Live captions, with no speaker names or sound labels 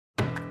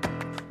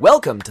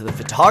Welcome to the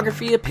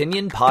Photography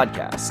Opinion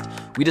Podcast.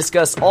 We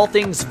discuss all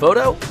things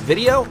photo,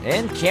 video,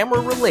 and camera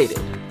related.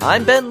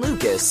 I'm Ben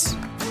Lucas.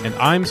 And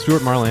I'm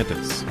Stuart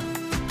Marlantis.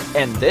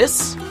 And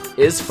this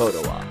is Photo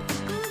Op.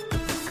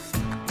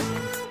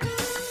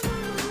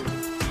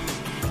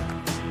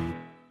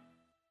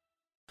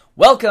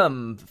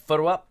 Welcome,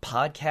 Photo Op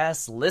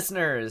Podcast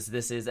listeners.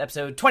 This is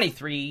episode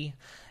 23,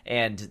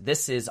 and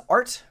this is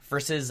Art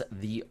versus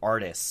the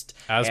Artist.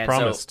 As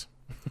promised.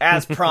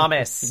 As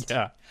promised.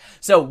 Yeah.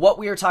 So what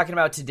we are talking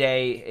about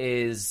today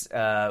is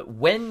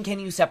when can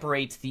you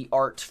separate the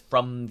art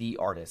from the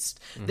artist?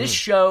 Mm-hmm. This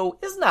show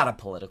is not a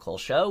political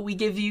show. We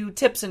give you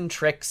tips and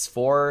tricks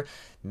for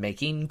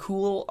making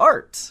cool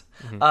art.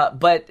 Mm-hmm.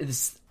 But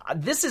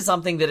this is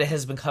something that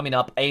has been coming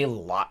up a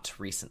lot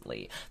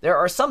recently. There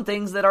are some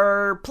things that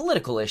are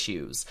political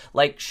issues,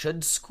 like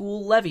should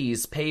school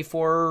levies pay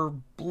for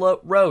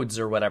roads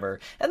or whatever.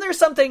 And there are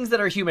some things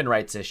that are human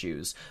rights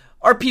issues.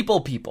 Are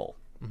people people?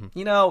 Mm-hmm.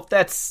 You know,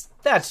 that's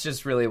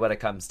just really what it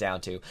comes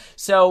down to.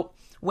 So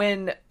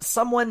when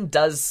someone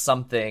does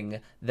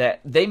something that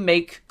they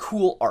make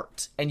cool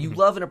art and you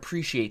love and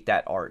appreciate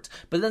that art,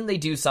 but then they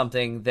do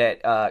something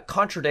that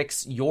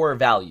contradicts your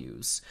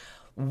values,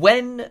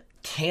 when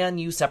can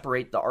you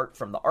separate the art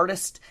from the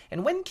artist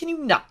and when can you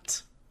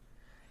not?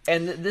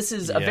 And this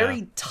is a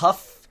very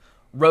tough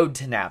road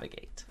to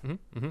navigate.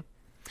 Mm-hmm. Mm-hmm.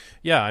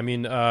 Yeah, I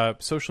mean,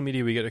 social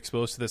media, we get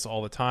exposed to this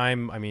all the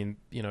time. I mean,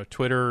 you know,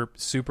 Twitter,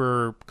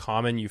 super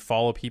common. You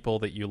follow people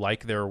that you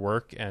like their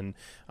work, and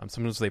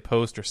sometimes they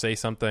post or say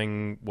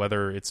something,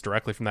 whether it's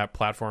directly from that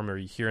platform or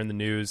you hear in the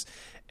news,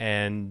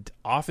 and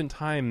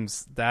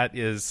oftentimes that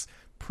is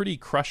pretty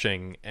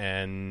crushing,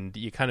 and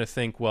you kind of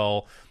think,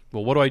 well,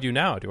 what do I do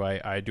now? Do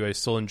I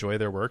still enjoy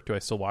their work? Do I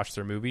still watch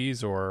their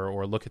movies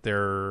or look at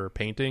their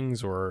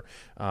paintings or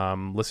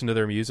listen to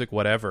their music,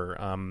 whatever?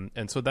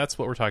 And so that's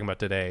what we're talking about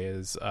today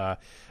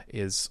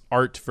is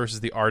art versus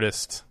the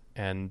artist,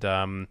 and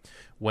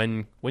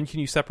when can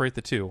you separate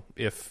the two,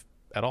 if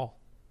at all?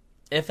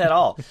 If at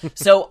all.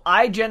 So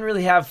I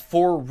generally have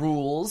 4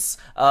 rules,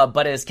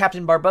 but as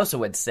Captain Barbosa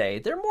would say,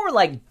 they're more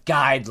like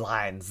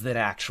guidelines than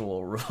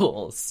actual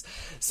rules.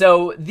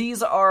 So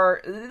this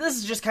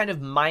is just kind of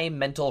my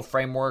mental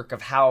framework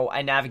of how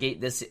I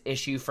navigate this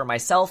issue for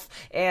myself.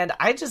 And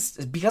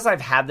because I've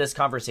had this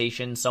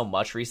conversation so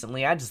much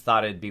recently, I just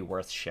thought it'd be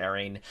worth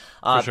sharing.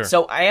 For sure.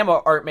 So I am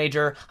an art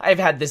major. I've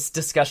had this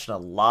discussion a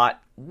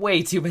lot,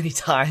 way too many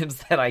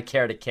times than I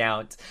care to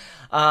count.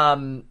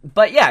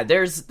 But yeah,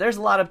 there's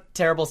a lot of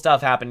terrible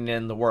stuff happening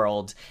in the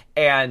world,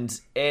 and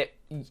it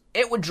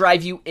would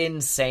drive you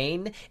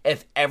insane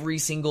if every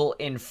single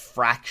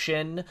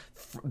infraction,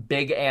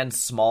 big and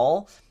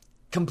small,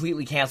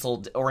 completely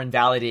canceled or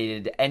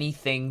invalidated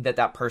anything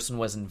that person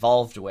was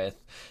involved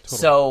with. Totally.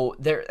 So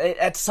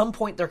at some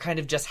point there kind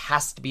of just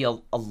has to be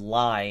a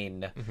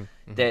line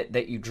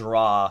that you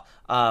draw.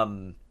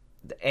 And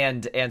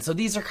so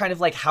these are kind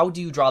of like, how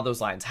do you draw those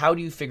lines? How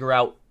do you figure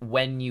out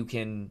when you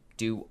can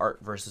do art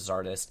versus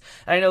artist?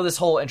 And I know this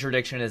whole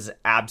introduction is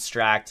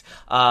abstract.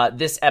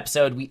 This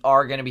episode, we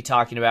are going to be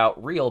talking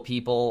about real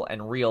people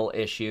and real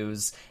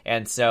issues.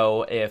 And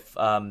so if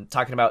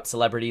talking about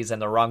celebrities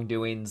and their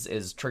wrongdoings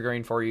is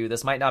triggering for you,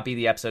 this might not be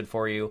the episode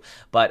for you.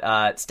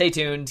 But stay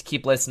tuned.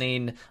 Keep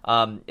listening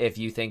if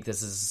you think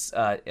this is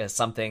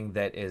something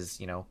that is,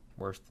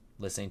 worth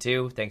listening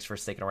to. Thanks for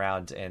sticking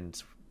around,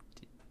 and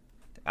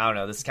I don't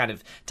know, this is kind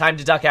of time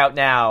to duck out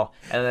now,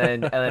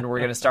 and then we're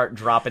going to start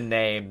dropping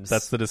names.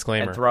 That's the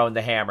disclaimer. And throwing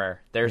the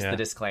hammer. There's the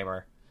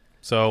disclaimer.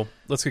 So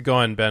let's get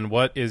going, Ben.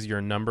 What is your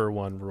number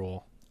 1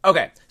 rule?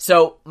 Okay,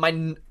 so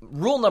my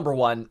rule number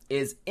 1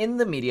 is, in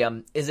the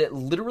medium, is it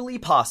literally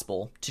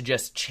possible to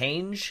just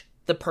change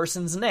the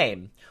person's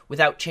name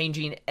without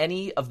changing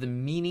any of the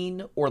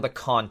meaning or the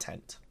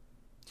content?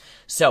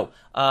 So,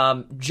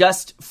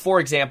 just for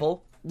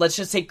example, let's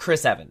just take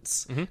Chris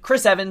Evans. Mm-hmm.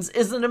 Chris Evans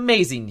is an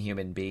amazing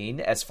human being,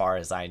 as far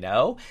as I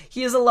know.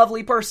 He is a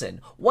lovely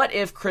person. What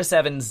if Chris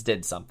Evans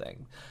did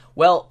something?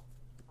 Well,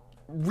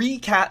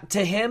 recap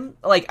to him,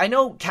 like, I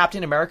know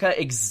Captain America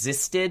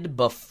existed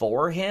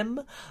before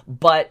him,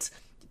 but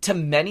to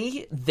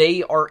many,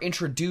 they are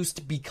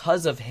introduced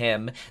because of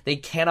him. They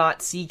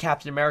cannot see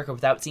Captain America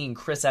without seeing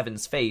Chris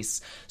Evans'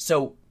 face.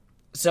 So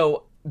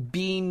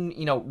being,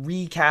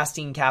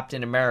 recasting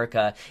Captain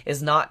America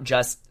is not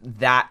just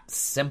that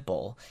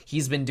simple.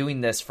 He's been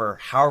doing this for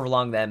however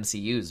long the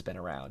MCU's been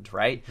around,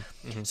 right?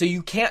 Mm-hmm. So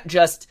you can't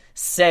just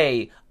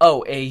say,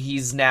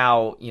 he's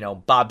now,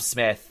 Bob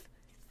Smith,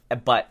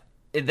 but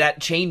that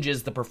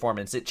changes the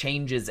performance. It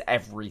changes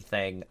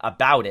everything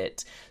about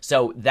it.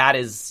 So that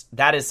is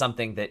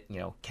something that,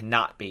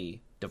 cannot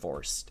be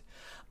divorced.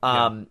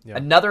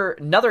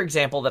 Another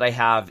example that I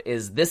have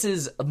is, this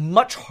is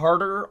much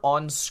harder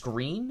on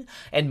screen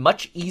and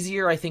much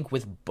easier, I think,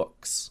 with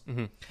books.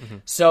 Mm-hmm. Mm-hmm.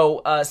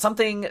 So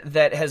something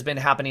that has been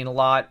happening a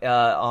lot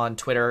on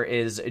Twitter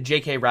is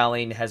J.K.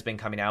 Rowling has been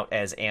coming out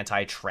as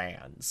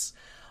anti-trans.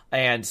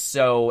 And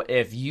so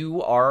if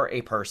you are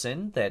a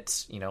person that,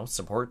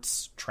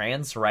 supports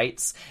trans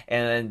rights,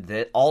 and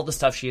that all the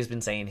stuff she has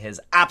been saying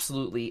is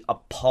absolutely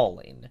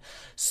appalling.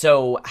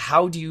 So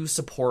how do you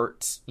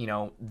support,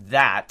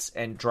 that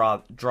and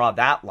draw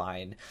that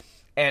line?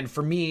 And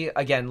for me,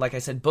 again, like I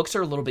said, books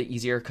are a little bit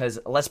easier because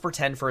let's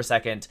pretend for a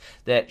second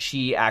that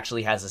she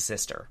actually has a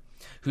sister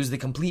who's the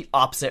complete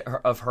opposite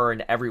of her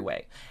in every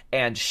way.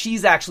 And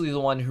she's actually the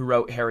one who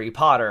wrote Harry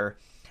Potter.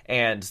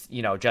 And,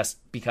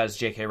 just because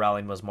J.K.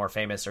 Rowling was more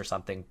famous or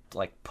something,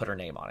 like, put her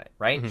name on it,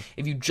 right? Mm-hmm.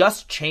 If you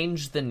just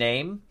change the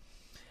name,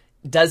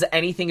 does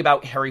anything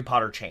about Harry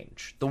Potter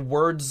change? The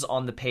words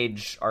on the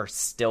page are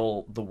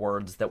still the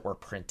words that were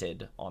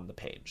printed on the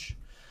page.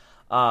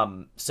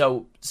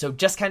 So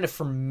just kind of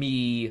for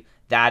me,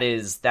 that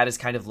is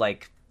kind of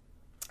like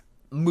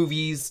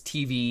movies,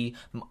 TV,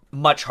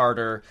 much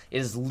harder. It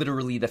is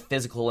literally the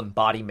physical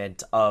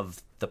embodiment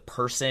of the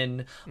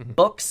person. Mm-hmm.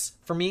 Books,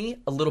 for me,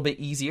 a little bit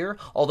easier,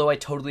 although I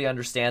totally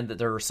understand that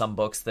there are some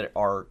books that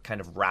are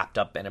kind of wrapped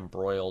up and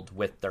embroiled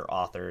with their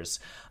authors.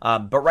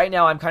 But right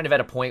now I'm kind of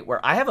at a point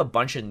where I have a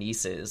bunch of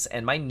nieces,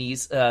 and my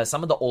niece,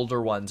 some of the older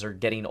ones are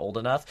getting old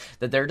enough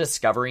that they're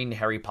discovering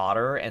Harry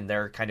Potter, and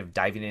they're kind of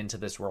diving into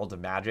this world of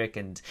magic,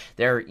 and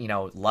they're,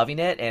 loving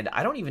it. And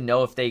I don't even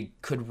know if they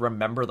could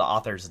remember the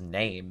author's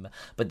name,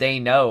 but they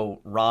know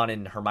Ron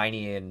and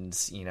Hermione and,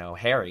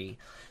 Harry.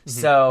 Mm-hmm.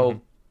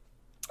 So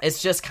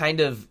it's just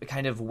kind of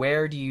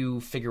where do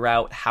you figure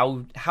out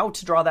how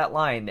to draw that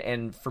line?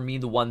 And for me,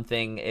 the one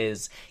thing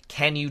is,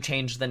 can you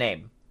change the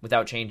name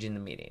without changing the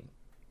meaning?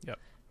 Yep.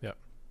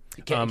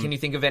 Can you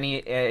think of any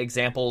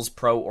examples,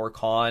 pro or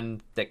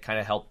con, that kind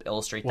of help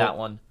illustrate that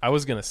one? I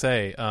was going to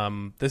say,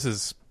 this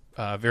is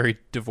very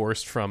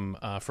divorced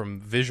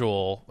from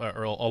visual,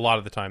 or a lot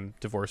of the time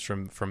divorced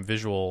from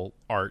visual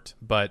art.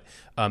 But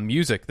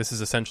music, this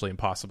is essentially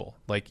impossible.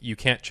 Like, you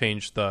can't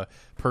change the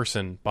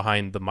person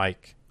behind the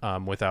mic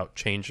without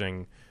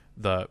changing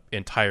the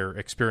entire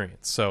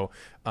experience. So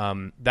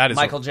that is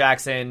Michael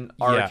Jackson,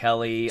 R.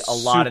 Kelly, a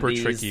lot of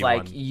these,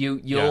 like one.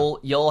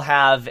 You'll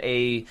have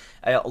a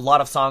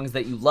lot of songs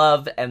that you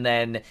love, and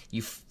then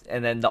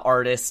the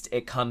artist,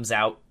 it comes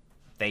out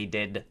they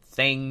did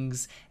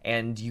things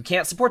and you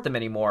can't support them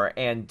anymore.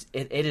 And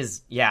it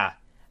is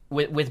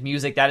with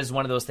music, that is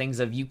one of those things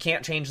of, you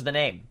can't change the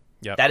name.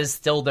 Yep. That is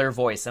still their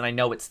voice, and I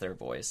know it's their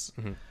voice.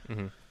 Mm-hmm.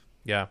 Mm-hmm.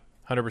 Yeah,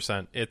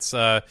 100%. It's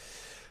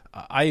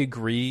I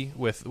agree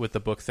with the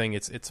book thing.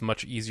 It's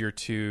much easier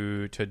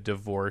to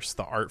divorce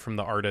the art from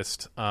the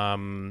artist.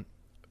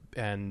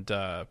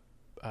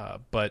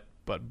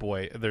 But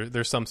boy,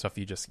 there's some stuff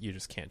you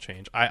just can't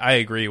change. I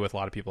agree with a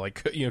lot of people.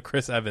 Like,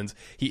 Chris Evans,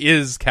 he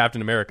is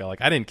Captain America.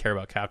 Like, I didn't care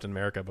about Captain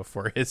America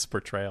before his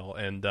portrayal,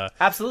 and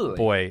absolutely,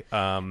 boy,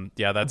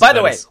 that's. By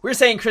the way, we're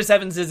saying Chris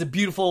Evans is a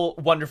beautiful,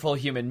 wonderful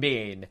human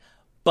being.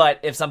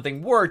 But if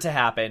something were to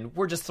happen,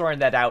 we're just throwing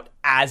that out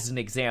as an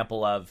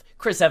example of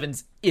Chris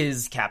Evans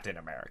is Captain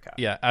America.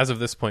 Yeah, as of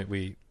this point,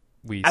 we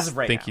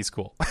think he's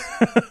cool.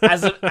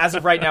 as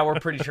of right now, we're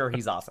pretty sure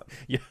he's awesome.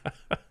 Yeah.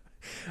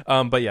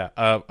 But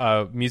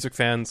yeah, music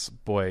fans,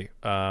 boy,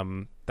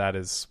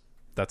 that's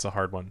a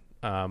hard one.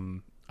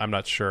 I'm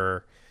not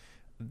sure.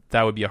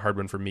 That would be a hard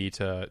one for me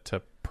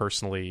to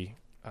personally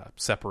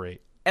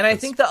separate. And I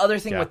think the other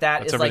thing with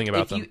that is, like,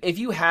 if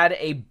you had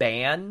a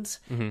band,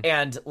 mm-hmm.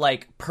 and,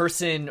 like,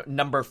 person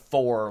number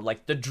 4,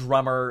 like the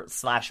drummer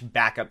 /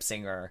 backup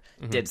singer,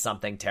 mm-hmm. did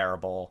something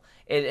terrible,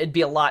 it'd be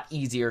a lot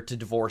easier to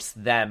divorce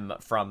them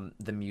from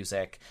the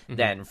music, mm-hmm.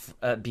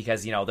 than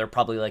because they're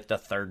probably like the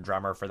third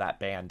drummer for that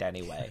band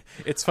anyway.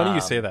 It's funny you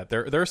say that.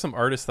 There are some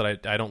artists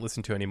that I don't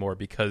listen to anymore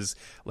because,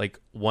 like,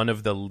 one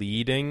of the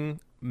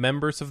leading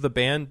members of the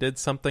band did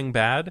something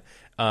bad.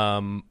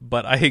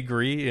 But I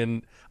agree,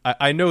 and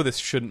I know this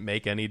shouldn't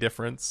make any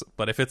difference,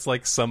 but if it's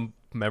like some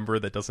member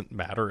that doesn't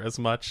matter as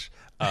much,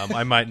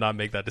 I might not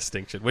make that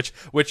distinction, which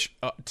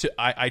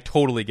I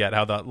totally get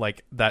how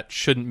that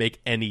shouldn't make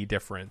any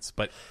difference,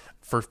 but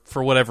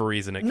for whatever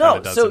reason it kind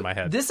of does in my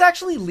head. This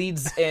actually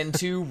leads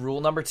into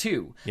rule number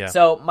 2. Yeah.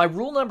 So my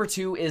rule number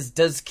 2 is,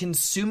 does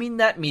consuming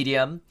that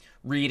medium,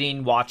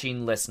 reading,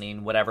 watching,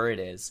 listening, whatever it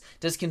is,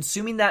 does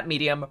consuming that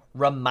medium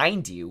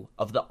remind you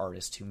of the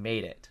artist who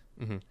made it?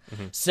 Mm-hmm,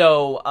 mm-hmm.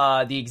 So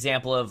the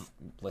example of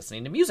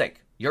listening to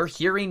music, you're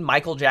hearing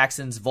Michael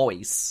Jackson's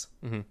voice,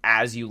 mm-hmm.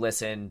 as you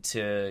listen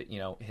to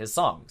his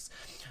songs.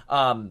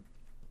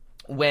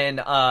 When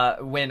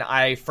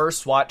I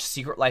first watched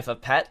Secret Life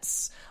of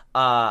Pets,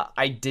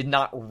 I did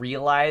not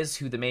realize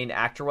who the main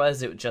actor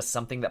was. It was just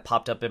something that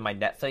popped up in my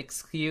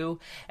Netflix queue,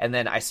 and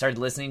then I started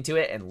listening to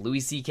it, and Louis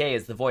C.K.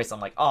 is the voice.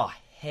 I'm like, oh,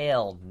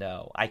 hell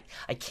no, I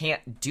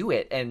can't do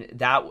it. And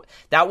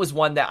that was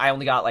one that I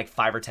only got like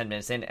 5 or 10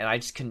 minutes in, and I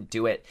just couldn't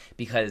do it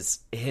because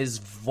his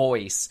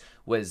voice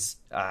was,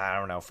 I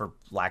don't know, for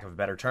lack of a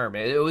better term,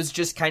 it was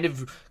just kind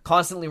of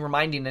constantly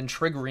reminding and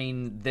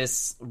triggering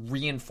this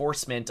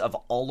reinforcement of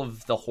all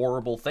of the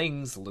horrible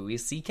things Louis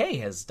C.K.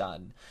 has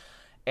done.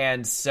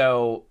 And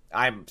so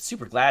I'm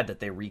super glad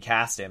that they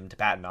recast him to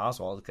Patton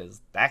Oswalt,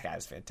 because that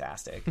guy's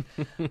fantastic.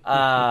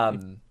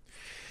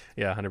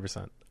 Yeah,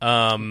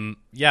 100%.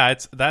 Yeah,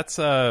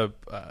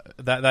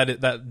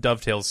 that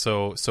dovetails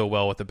so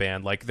well with the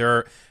band. Like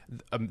there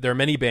are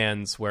many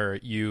bands where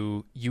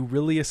you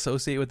really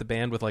associate with the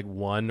band with like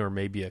one or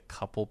maybe a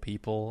couple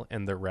people,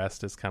 and the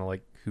rest is kind of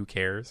like, who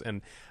cares?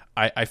 And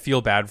I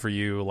feel bad for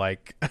you,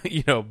 like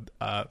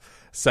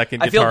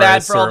second guitarists, I feel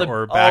bad for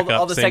or backup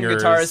all the second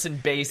singers. guitarists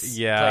and bass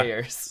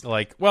players.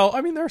 Like, well,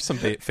 I mean, there are some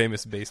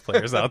famous bass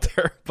players out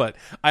there, but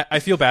I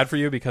feel bad for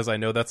you because I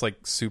know that's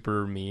like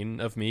super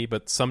mean of me.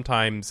 But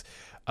sometimes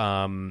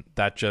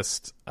that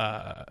just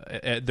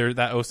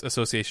that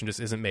association just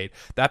isn't made.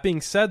 That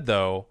being said,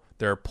 though,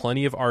 there are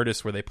plenty of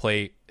artists where they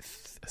play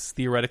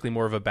theoretically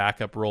more of a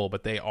backup role,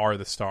 but they are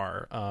the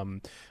star.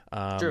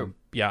 True.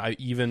 Yeah,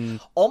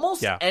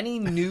 any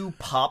new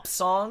pop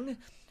song,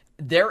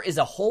 there is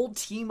a whole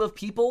team of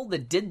people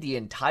that did the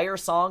entire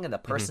song, and the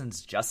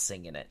person's just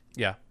singing it.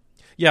 Yeah.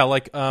 Yeah,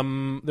 like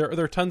there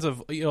are tons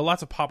of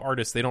lots of pop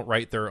artists. They don't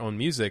write their own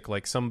music.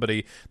 Like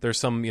there's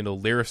some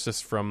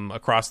lyricist from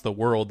across the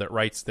world that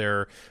writes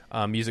their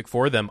music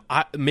for them.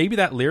 Maybe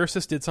that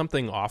lyricist did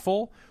something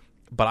awful,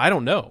 but I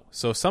don't know.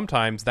 So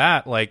sometimes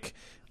that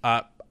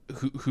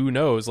who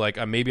knows?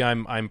 Like maybe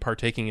I'm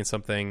partaking in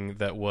something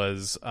that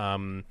was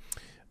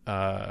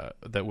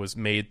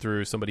made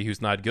through somebody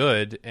who's not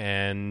good,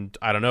 and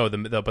I don't know.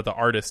 But the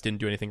artist didn't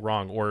do anything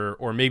wrong,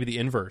 or maybe the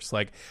inverse.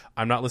 Like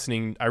I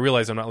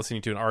realize I'm not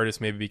listening to an artist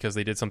maybe because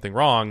they did something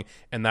wrong,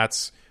 and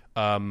that's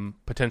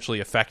potentially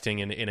affecting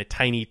in a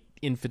tiny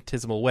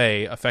infinitesimal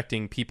way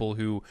affecting people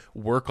who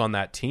work on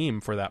that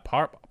team for that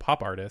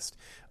pop artist.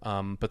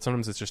 But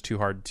sometimes it's just too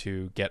hard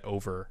to get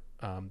over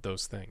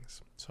those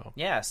things. So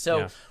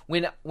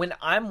when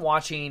I'm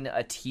watching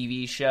a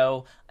TV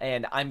show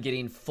and I'm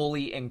getting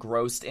fully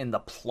engrossed in the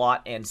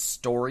plot and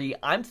story,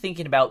 I'm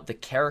thinking about the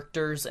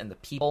characters and the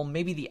people,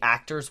 maybe the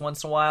actors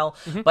once in a while,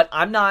 but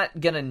I'm not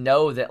gonna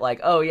know that,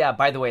 like, oh yeah,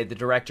 by the way, the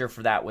director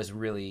for that was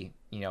really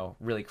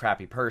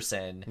crappy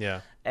person.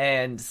 Yeah.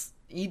 And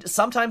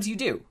sometimes you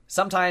do.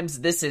 Sometimes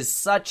this is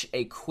such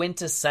a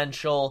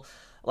quintessential,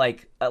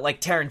 like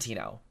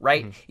Tarantino,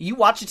 right? Mm-hmm. You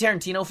watch a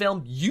Tarantino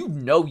film,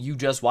 you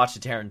just watched a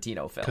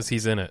Tarantino film because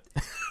he's in it.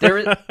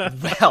 There's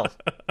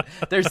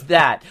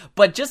that,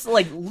 but just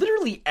like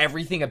literally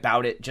everything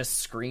about it just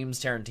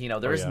screams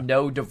Tarantino. There's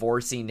no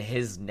divorcing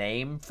his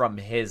name from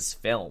his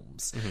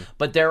films.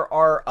 But there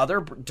are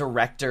other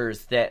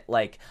directors that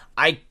like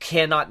I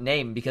cannot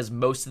name because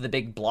most of the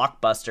big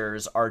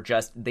blockbusters are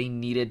just they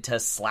needed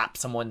to slap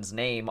someone's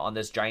name on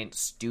this giant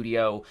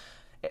studio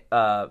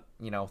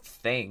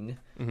thing.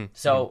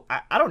 So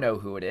I don't know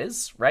who it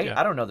is, right?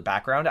 I don't know the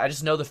background. I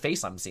just know the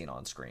face I'm seeing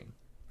on screen.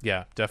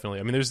 Yeah, definitely.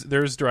 I mean,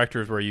 there's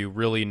directors where you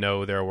really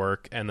know their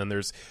work, and then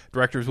there's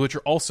directors which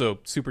are also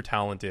super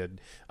talented,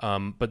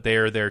 but they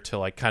are there to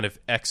like kind of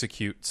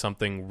execute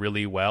something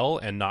really well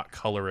and not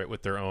color it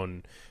with their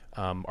own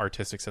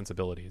artistic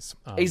sensibilities.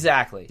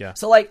 Exactly. Yeah.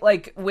 So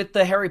like with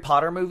the Harry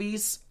Potter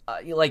movies,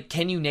 like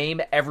can you name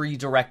every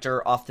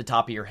director off the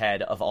top of your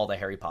head of all the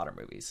Harry Potter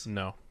movies?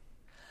 No.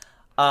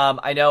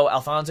 I know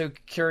Alfonso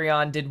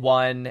Cuarón did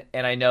one,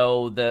 and I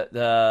know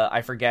the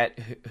I forget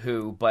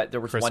who, but there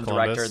was Chris one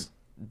Columbus. director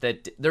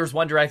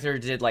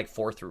that did like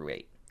 4 through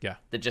 8. Yeah.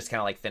 That just kind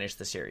of like finished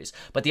the series.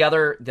 But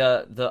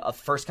the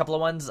first couple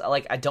of ones,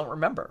 like I don't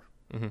remember.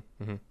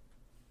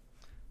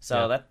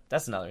 So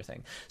that's another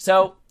thing.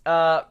 So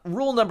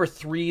rule number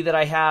 3 that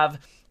I have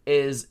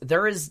is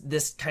there is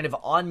this kind of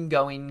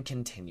ongoing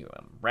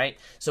continuum, right?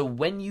 So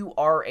when you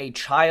are a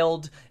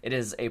child, it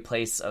is a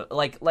place of,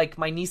 like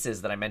my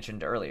nieces that I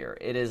mentioned earlier,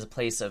 it is a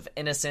place of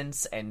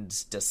innocence and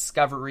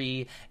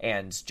discovery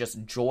and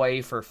just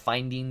joy for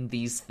finding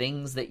these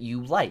things that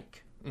you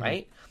like,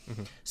 right?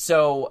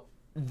 So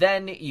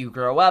then you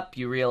grow up,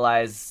 you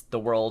realize the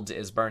world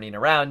is burning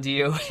around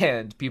you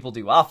and people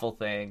do awful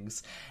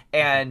things,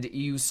 and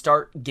you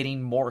start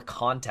getting more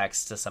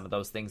context to some of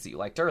those things that you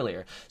liked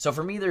earlier. So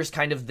for me, there's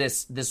kind of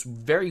this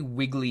very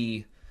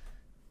wiggly,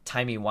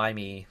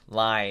 timey-wimey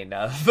line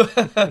of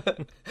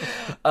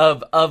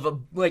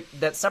of like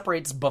that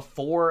separates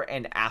before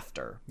and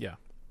after. Yeah.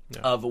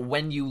 Of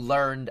when you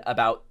learned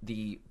about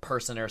the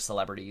person or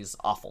celebrity's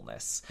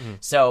awfulness.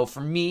 So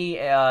for me,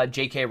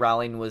 J.K.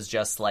 Rowling was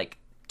just like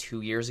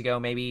 2 years ago,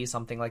 maybe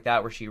something like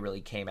that, where she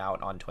really came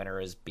out on Twitter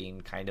as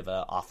being kind of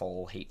a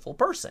awful, hateful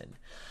person.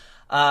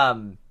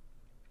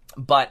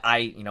 But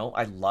I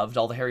loved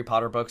all the Harry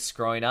Potter books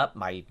growing up.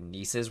 My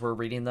nieces were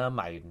reading them.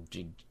 I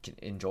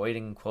enjoyed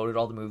and quoted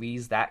all the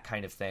movies, that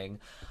kind of thing.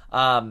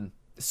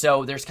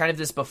 So there's kind of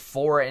this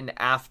before and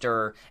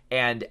after,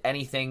 and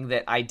anything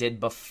that I did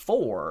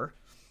before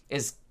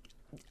is,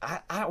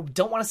 I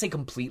don't want to say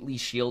completely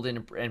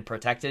shielded and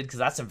protected, because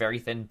that's a very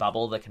thin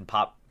bubble that can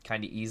pop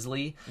kind of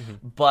easily.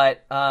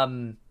 But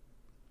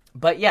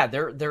yeah,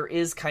 there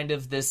is kind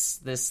of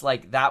this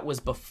like that was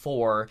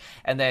before,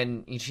 and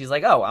then she's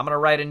like, "Oh, I'm gonna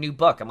write a new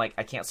book." I'm like,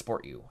 "I can't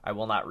support you. I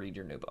will not read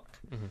your new book."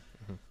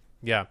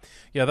 Yeah,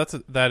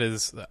 that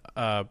is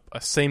a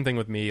same thing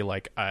with me.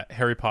 Like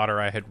Harry Potter,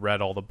 I had read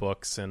all the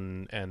books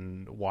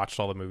and watched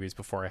all the movies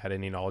before I had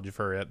any knowledge of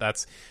her.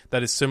 That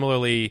is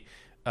similarly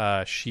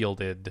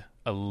shielded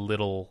a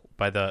little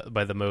by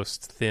the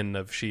most thin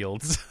of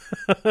shields.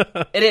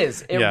 It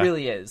is. It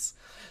really is.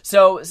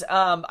 So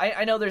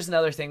I know there's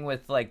another thing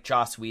with like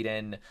Joss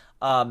Whedon,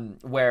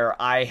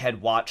 where I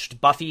had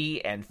watched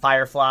Buffy and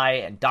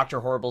Firefly and Dr.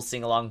 Horrible's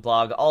sing-along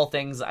blog, all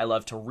things I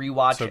love to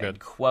rewatch and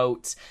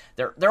quote.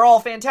 They're all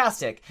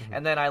fantastic. Mm-hmm.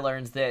 And then I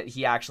learned that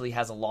he actually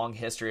has a long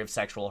history of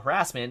sexual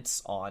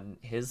harassment on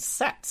his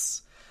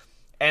sets.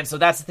 And so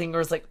that's the thing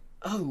where it's like,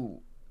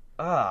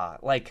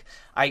 like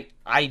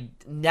I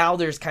now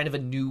there's kind of a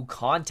new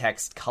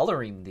context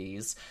coloring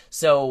these.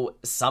 So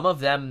some of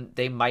them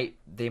they might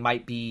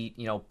be,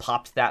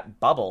 popped that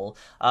bubble,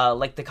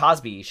 like the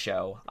Cosby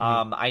Show.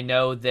 Mm-hmm. I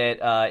know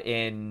that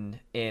in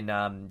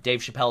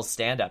Dave Chappelle's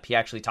stand-up, he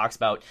actually talks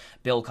about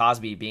Bill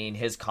Cosby being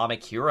his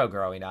comic hero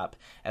growing up,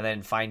 and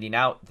then finding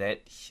out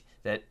that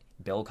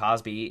Bill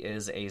Cosby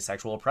is a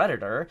sexual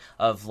predator.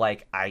 Of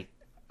like I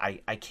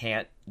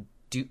can't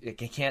do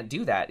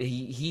that.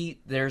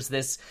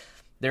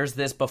 There's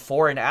this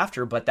before and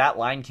after, but that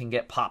line can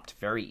get popped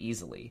very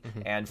easily.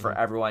 Mm-hmm. And for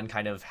everyone,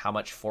 kind of how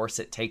much force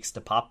it takes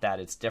to pop that,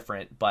 it's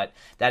different. But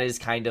that is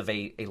kind of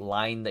a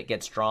line that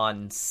gets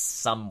drawn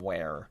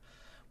somewhere,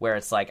 where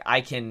it's like,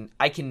 I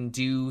can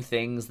do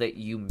things that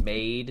you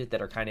made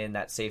that are kind of in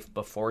that safe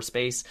before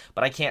space,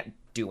 but I can't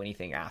do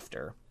anything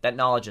after. That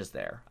knowledge is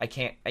there. I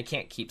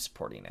can't keep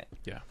supporting it.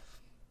 Yeah,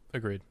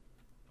 agreed.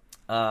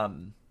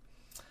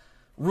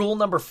 Rule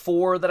number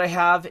 4 that I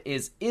have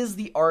is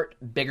the art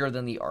bigger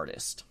than the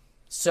artist?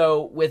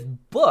 So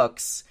with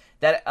books,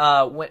 that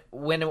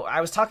when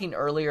I was talking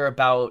earlier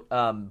about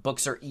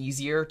books are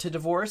easier to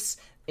divorce,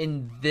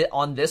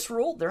 on this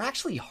rule, they're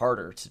actually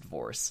harder to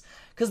divorce,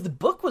 because the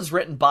book was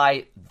written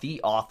by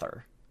the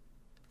author.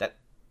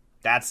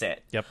 That's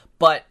it. Yep.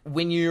 But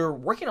when you're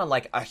working on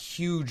like a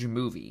huge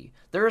movie,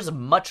 there is a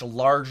much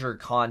larger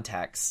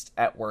context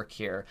at work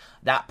here.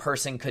 That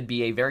person could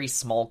be a very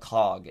small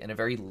cog in a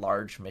very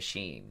large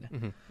machine.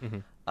 Mm-hmm,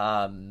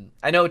 mm-hmm.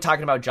 I know,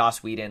 talking about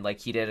Joss Whedon, like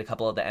he did a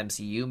couple of the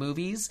MCU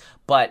movies,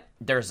 but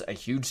there's a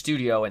huge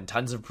studio and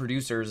tons of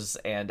producers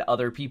and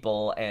other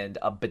people and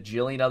a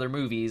bajillion other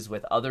movies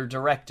with other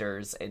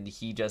directors, and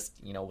he just,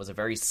 was a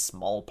very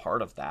small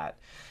part of that.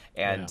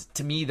 And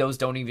to me, those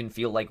don't even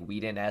feel like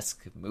Whedon-esque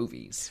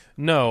movies.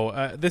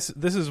 No, this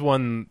is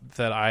one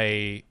that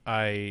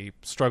I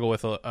struggle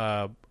with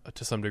to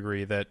some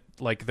degree. That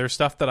like there's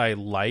stuff that I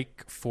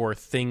like for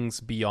things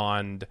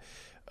beyond,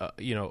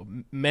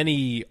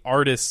 many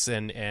artists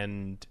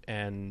and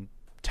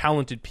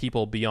talented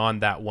people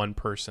beyond that one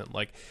person.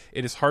 Like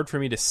it is hard for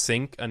me to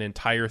sync an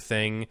entire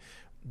thing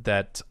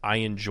that I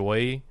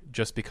enjoy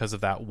just because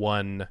of that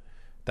one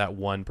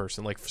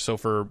person. Like, so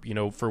for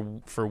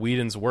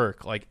Whedon's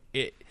work, like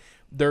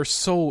there's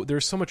so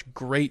much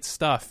great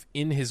stuff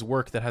in his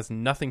work that has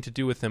nothing to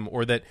do with him,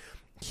 or that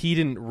he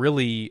didn't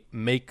really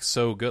make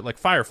so good. Like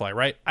Firefly,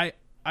 right?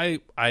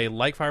 I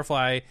like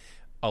Firefly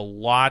a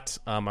lot.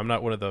 I'm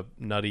not one of the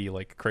nutty,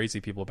 like, crazy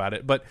people about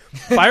it, but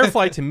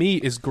Firefly to me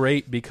is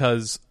great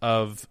because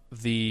of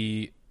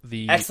the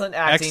excellent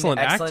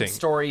acting,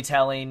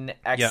 storytelling.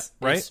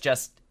 Right?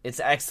 It's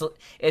excellent.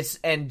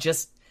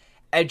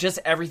 Just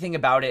everything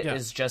about it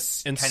is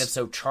just kind of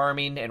so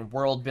charming and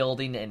world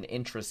building and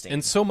interesting.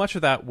 And so much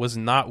of that was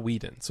not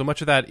Whedon. So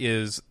much of that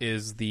is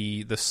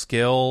the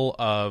skill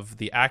of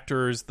the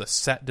actors, the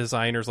set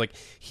designers. Like,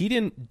 he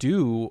didn't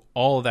do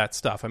all of that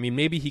stuff. I mean,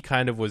 maybe he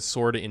kind of was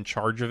sort of in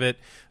charge of it,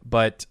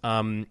 but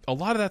a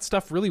lot of that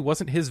stuff really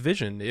wasn't his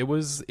vision. It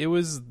was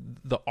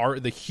the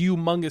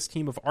humongous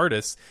team of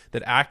artists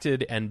that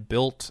acted and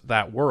built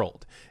that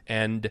world.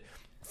 And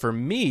for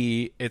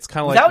me, it's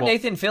kind of like, without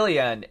Nathan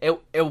Fillion,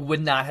 it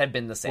would not have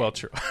been the same. Well,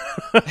 true.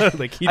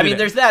 Like, I mean,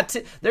 there's that.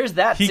 There's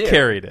that. He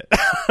carried it,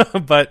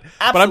 but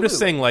I'm just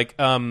saying, like,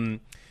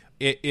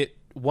 it.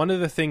 One of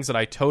the things that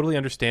I totally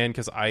understand,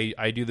 because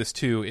I do this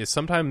too, is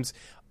sometimes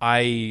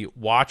I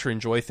watch or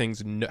enjoy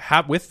things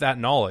with that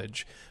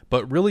knowledge,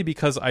 but really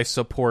because I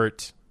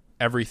support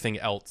everything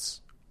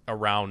else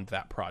around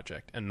that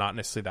project and not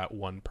necessarily that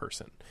one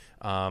person,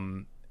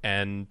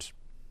 and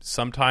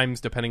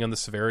sometimes, depending on the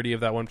severity of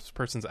that one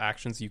person's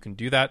actions, you can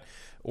do that,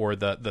 or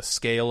the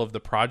scale of the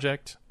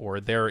project, or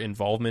their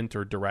involvement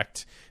or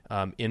direct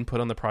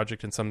input on the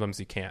project, and sometimes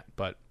you can't.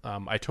 But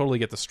I totally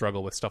get the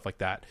struggle with stuff like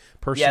that.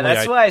 Personally,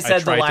 that's why I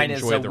said the line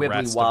is so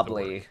wibbly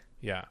wobbly.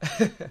 Yeah.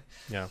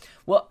 Yeah.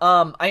 Well,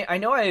 I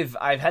know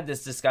I've had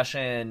this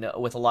discussion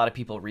with a lot of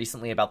people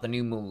recently about the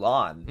new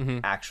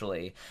Mulan,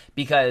 actually,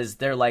 because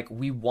they're like,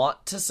 we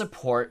want to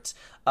support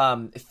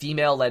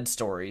female-led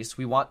stories.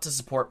 We want to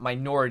support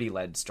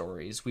minority-led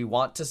stories. We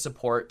want to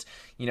support,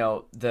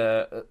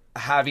 the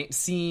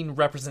seeing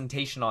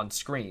representation on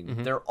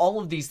screen. There are all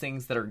of these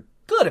things that are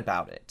good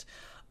about it.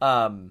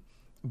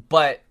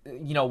 But,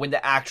 when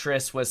the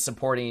actress was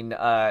supporting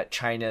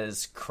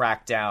China's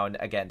crackdown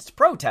against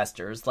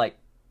protesters, like,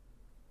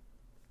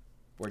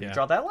 where do you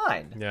draw that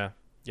line?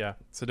 Yeah,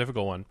 it's a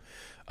difficult one.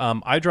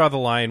 I draw the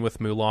line with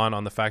Mulan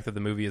on the fact that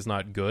the movie is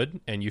not good,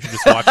 and you should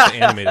just watch the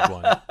animated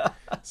one.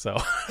 So,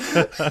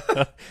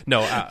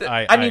 no,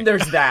 I mean,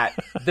 there's that.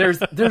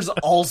 there's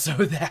also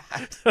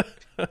that.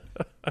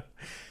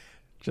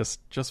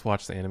 Just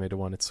watch the animated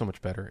one. It's so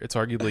much better. It's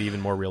arguably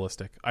even more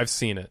realistic. I've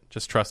seen it.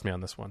 Just trust me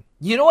on this one.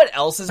 You know what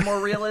else is more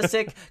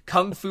realistic?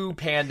 Kung Fu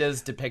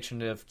Panda's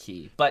depiction of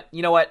Ki. But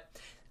you know what?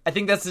 I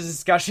think that's a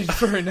discussion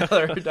for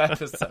another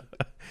episode.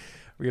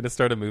 We're going to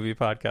start a movie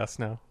podcast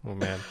now? Oh,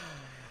 man.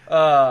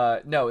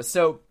 No,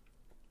 so...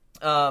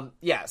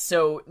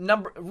 so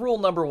rule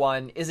number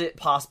 1, is it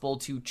possible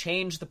to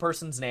change the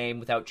person's name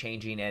without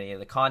changing any of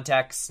the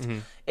context? Mm-hmm.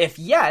 If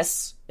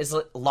yes, it's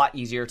a lot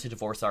easier to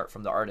divorce art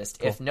from the artist.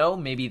 Cool. If no,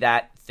 maybe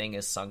that thing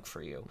is sunk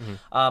for you.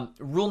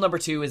 Mm-hmm. Rule number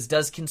 2 is,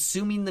 does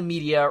consuming the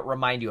media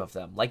remind you of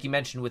them? Like you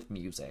mentioned with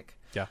music.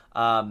 Yeah.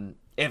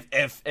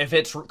 If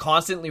it's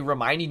constantly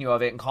reminding you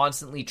of it and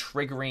constantly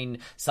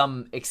triggering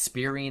some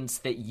experience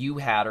that you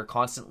had, or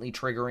constantly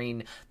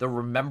triggering the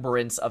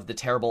remembrance of the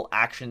terrible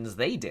actions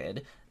they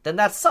did, then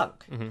that's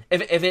sunk. Mm-hmm.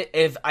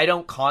 If I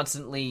don't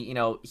constantly,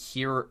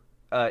 hear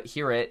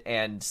it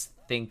and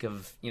think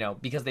of,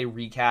 because they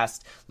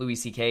recast Louis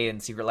C.K. in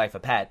Secret Life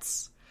of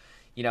Pets,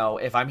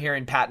 if I'm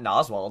hearing Patton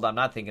Oswalt, I'm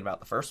not thinking about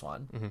the first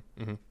one.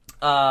 Mm-hmm.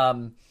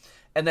 Mm-hmm.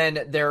 And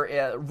then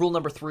rule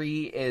number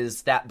 3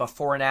 is that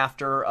before and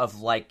after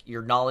of like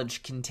your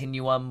knowledge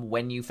continuum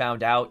when you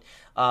found out.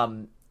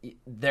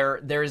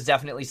 There is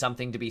definitely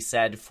something to be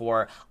said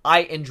for, I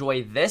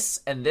enjoy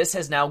this, and this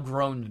has now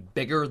grown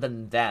bigger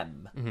than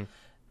them. Mm-hmm.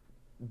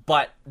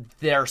 But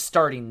they're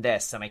starting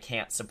this, and I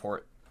can't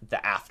support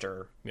the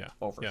after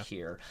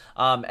here.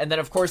 And then,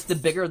 of course, the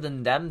bigger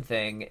than them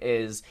thing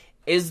is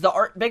the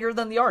art bigger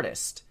than the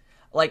artist?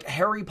 Like,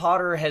 Harry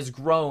Potter has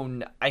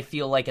grown, I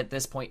feel like, at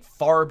this point,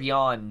 far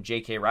beyond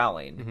J.K.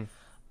 Rowling,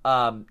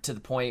 to the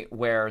point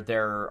where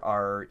there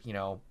are,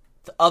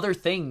 other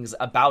things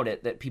about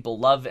it that people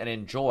love and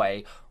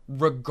enjoy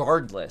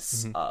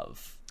regardless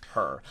of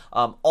her.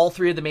 All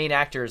 3 of the main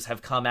actors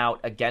have come out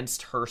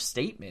against her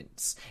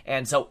statements,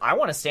 and so I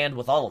want to stand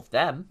with all of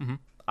them. Mm-hmm.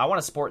 I want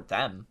to support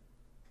them.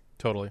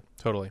 Totally.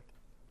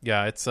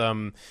 Yeah, it's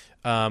Harry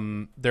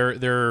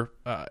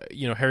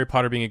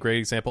Potter being a great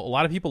example. A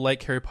lot of people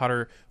like Harry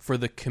Potter for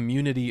the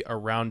community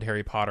around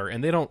Harry Potter,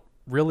 and they don't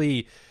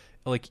really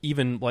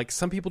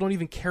some people don't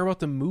even care about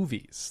the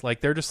movies.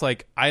 Like, they're just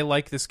like, I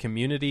like this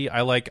community.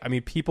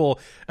 People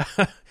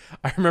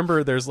I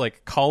remember there's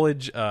like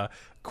college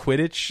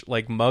Quidditch,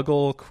 like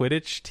Muggle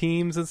Quidditch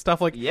teams and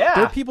stuff. Like, there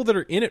are people that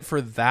are in it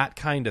for that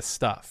kind of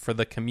stuff, for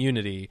the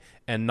community,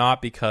 and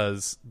not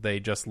because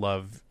they just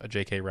love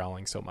J.K.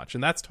 Rowling so much.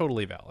 And that's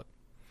totally valid.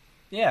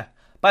 Yeah.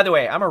 By the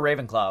way, I'm a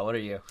Ravenclaw. What are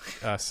you?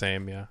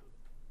 Same, yeah.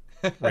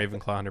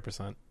 Ravenclaw,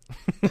 100%.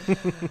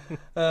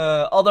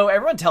 Although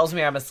everyone tells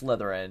me I'm a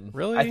Slytherin.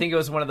 Really? I think it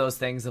was one of those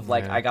things of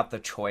like, I got the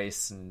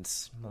choice, and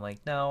I'm like,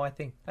 no, I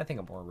think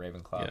I'm more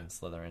Ravenclaw than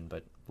Slytherin,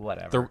 but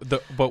whatever.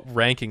 But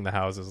ranking the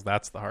houses,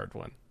 that's the hard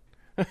one.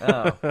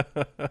 Oh.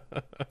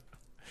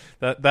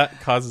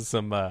 that causes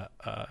some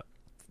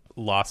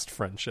lost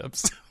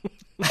friendships.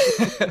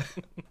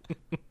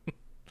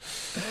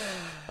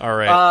 All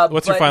right.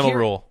 What's your final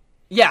rule?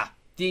 Yeah.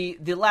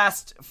 The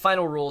last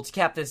final rule to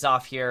cap this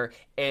off here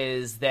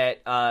is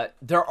that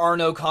there are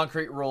no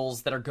concrete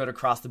rules that are good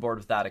across the board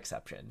without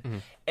exception. Mm-hmm.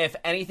 If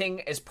anything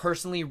is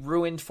personally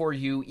ruined for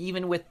you,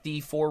 even with the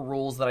 4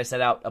 rules that I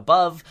set out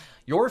above,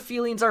 your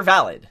feelings are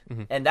valid,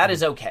 and that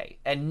is okay.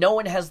 And no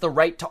one has the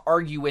right to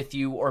argue with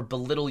you or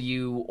belittle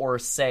you or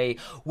say,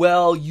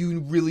 well, you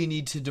really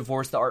need to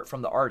divorce the art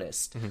from the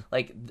artist. Mm-hmm.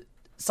 Like,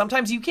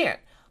 sometimes you can't.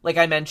 Like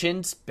I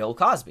mentioned, Bill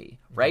Cosby,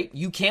 right?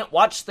 You can't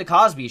watch The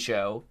Cosby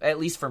Show, at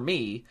least for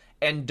me,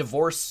 and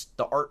divorce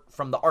the art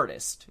from the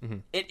artist. Mm-hmm.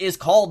 It is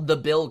called The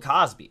Bill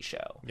Cosby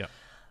Show. Yeah.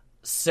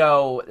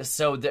 So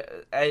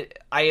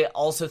I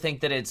also think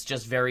that it's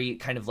just very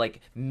kind of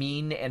like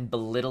mean and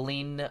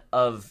belittling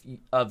of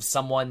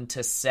someone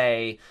to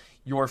say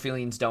your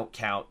feelings don't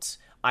count.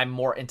 I'm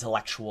more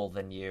intellectual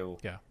than you.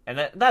 Yeah.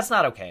 And that's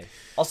not okay.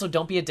 Also,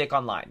 don't be a dick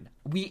online.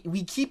 We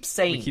keep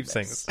saying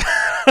this.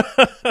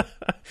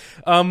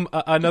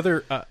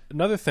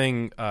 Another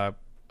thing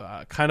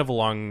kind of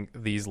along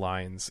these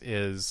lines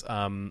is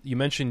you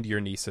mentioned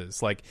your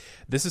nieces. Like,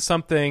 this is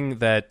something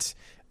that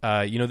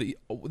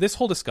this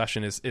whole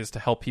discussion is to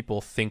help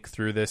people think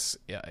through this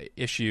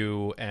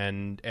issue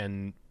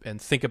and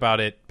think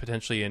about it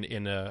potentially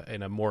in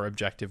a more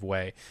objective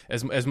way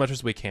as much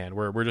as we can.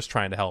 We're just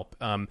trying to help.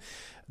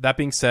 That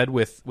being said,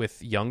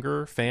 with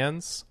younger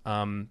fans,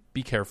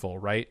 be careful,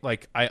 right?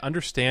 Like, I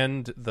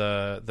understand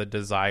the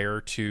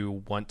desire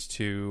to want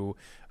to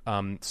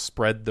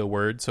spread the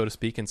word, so to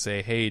speak, and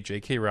say, hey,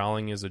 J.K.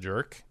 Rowling is a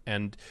jerk.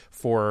 And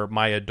for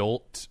my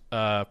adult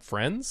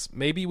friends,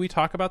 maybe we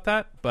talk about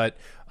that. But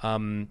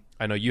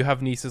I know you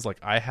have nieces, like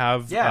I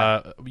have,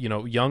 you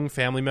know, young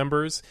family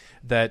members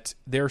that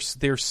they're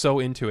so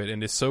into it,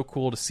 and it's so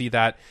cool to see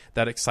that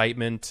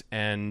excitement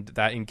and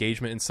that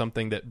engagement in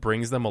something that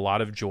brings them a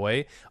lot of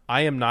joy.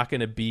 I am not going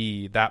to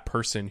be that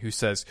person who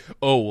says,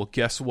 "Oh, well,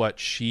 guess what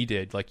she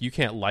did? Like, you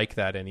can't like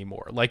that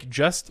anymore." Like,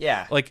 just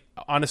like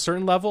on a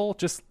certain level,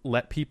 just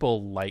let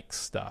people like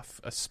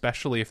stuff,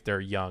 especially if they're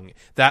young.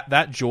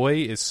 That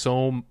joy is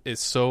so.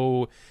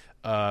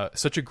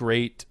 Such a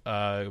great,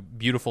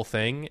 beautiful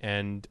thing,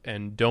 and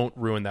don't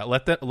ruin that.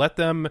 Let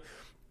them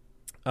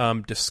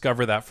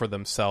discover that for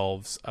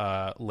themselves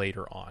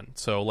later on.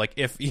 So, like,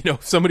 if you know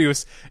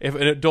if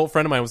an adult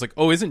friend of mine was like,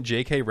 "Oh, isn't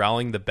J.K.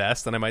 Rowling the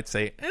best?" then I might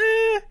say,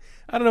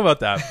 I don't know about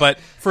that. But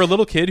for a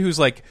little kid who's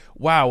like,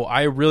 wow,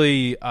 I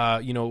really,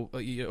 a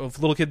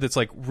little kid that's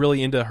like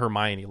really into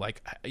Hermione,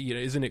 like, you know,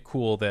 isn't it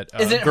cool that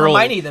isn't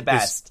Hermione the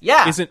best?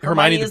 Isn't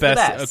Hermione the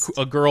best?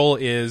 A girl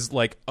is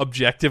like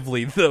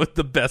objectively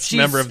the best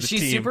member of the team.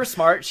 She's super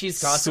smart.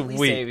 She's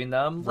constantly saving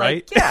them.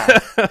 Right?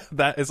 Like, yeah,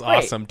 that is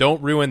awesome.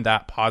 Don't ruin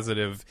that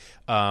positive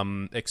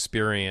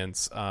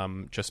experience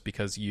just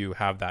because you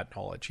have that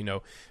knowledge. You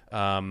know,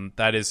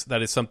 that is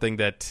something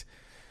that.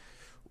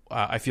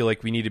 I feel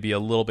like we need to be a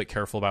little bit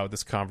careful about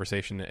this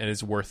conversation, and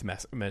is worth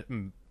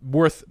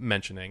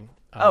mentioning.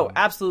 Oh,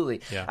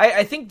 absolutely. Yeah.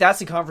 I think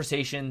that's a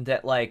conversation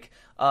that, like,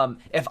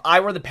 if I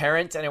were the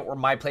parent and it were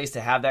my place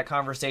to have that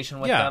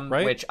conversation with them,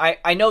 right? which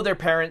I know their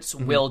parents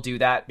will do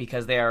that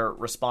because they are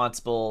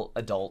responsible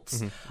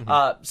adults.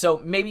 So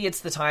maybe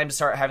it's the time to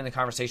start having the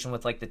conversation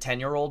with, like, the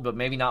 10-year-old, but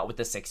maybe not with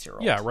the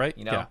 6-year-old. Yeah, right?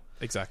 You know? Yeah,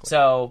 exactly.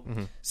 So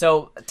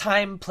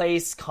time,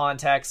 place,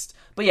 context.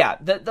 But yeah,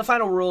 the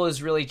final rule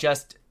is really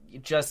just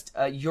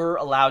you're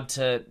allowed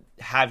to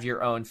have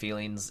your own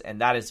feelings,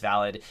 and that is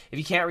valid. If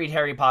you can't read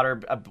Harry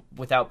Potter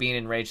without being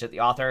enraged at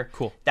the author,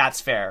 cool, that's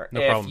fair.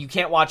 No if problem. You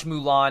can't watch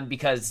Mulan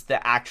because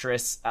the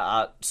actress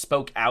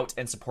spoke out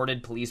and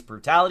supported police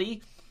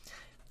brutality,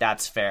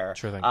 that's fair.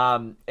 Sure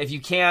thing. If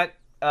you can't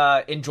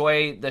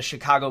enjoy the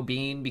Chicago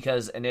Bean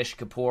because Anish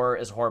Kapoor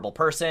is a horrible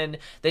person,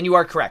 then you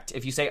are correct.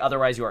 If you say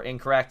otherwise, you are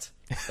incorrect.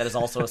 That is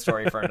also a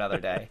story for another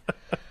day.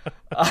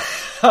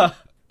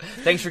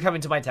 Thanks for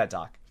coming to my TED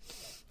Talk.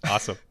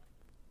 Awesome.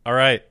 All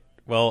right.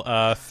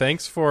 Well,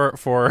 thanks for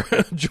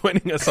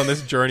joining us on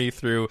this journey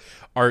through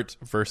art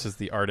versus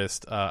the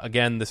artist.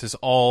 Again, this is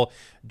all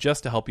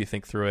just to help you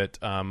think through it.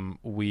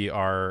 We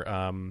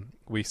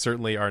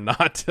certainly are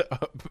not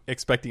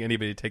expecting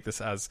anybody to take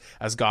this as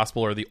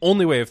gospel or the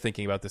only way of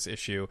thinking about this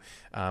issue.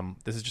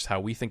 This is just how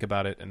we think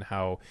about it and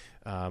how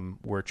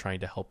we're trying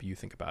to help you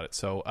think about it.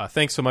 So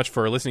thanks so much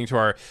for listening to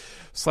our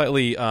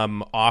slightly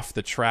off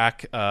the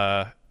track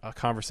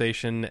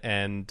conversation,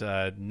 and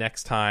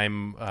next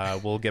time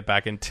we'll get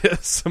back into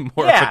some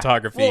more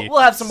photography. We'll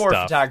have some more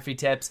photography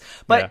tips.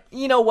 But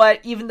you know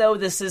what? Even though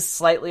this is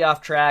slightly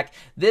off track,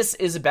 this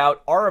is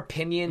about our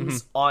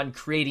opinions on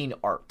creating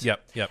art.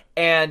 Yep.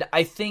 And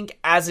I think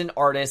as an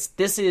artist,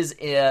 this is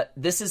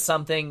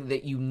something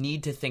that you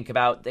need to think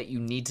about, that you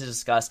need to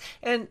discuss,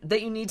 and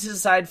that you need to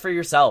decide for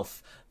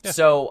yourself. Yeah.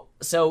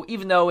 So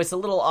even though it's a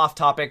little off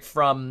topic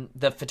from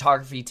the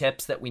photography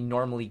tips that we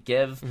normally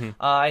give,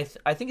 I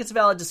think it's a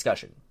valid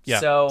discussion. Yeah,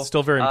 so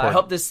still very important. I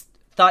hope this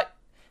thought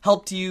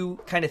helped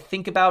you kind of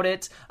think about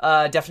it.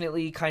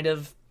 Definitely kind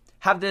of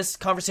have this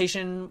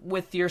conversation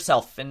with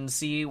yourself and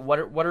see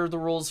what are the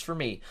rules for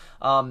me.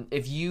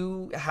 If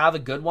you have a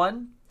good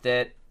one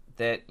that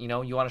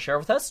you want to share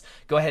with us,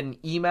 go ahead and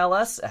email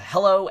us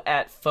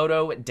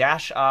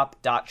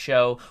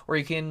hello@photo-op.show, or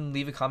you can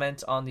leave a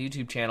comment on the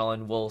YouTube channel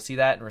and we'll see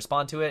that and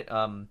respond to it.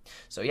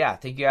 So yeah,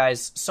 thank you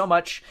guys so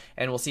much,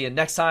 and we'll see you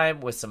next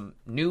time with some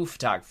new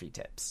photography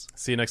tips.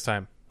 See you next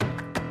time.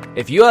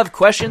 If you have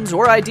questions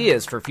or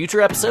ideas for future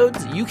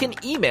episodes, you can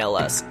email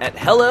us at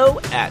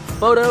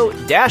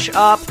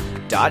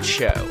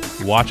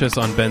hello@photo-op.show. Watch us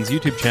on Ben's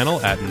YouTube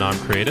channel at Nom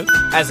Creative,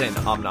 as in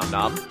Om Nom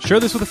Nom. Share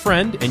this with a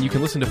friend, and you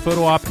can listen to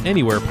Photo Op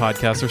anywhere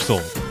podcasts are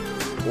sold.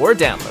 Or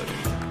download it,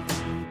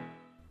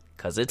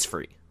 because it's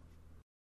free.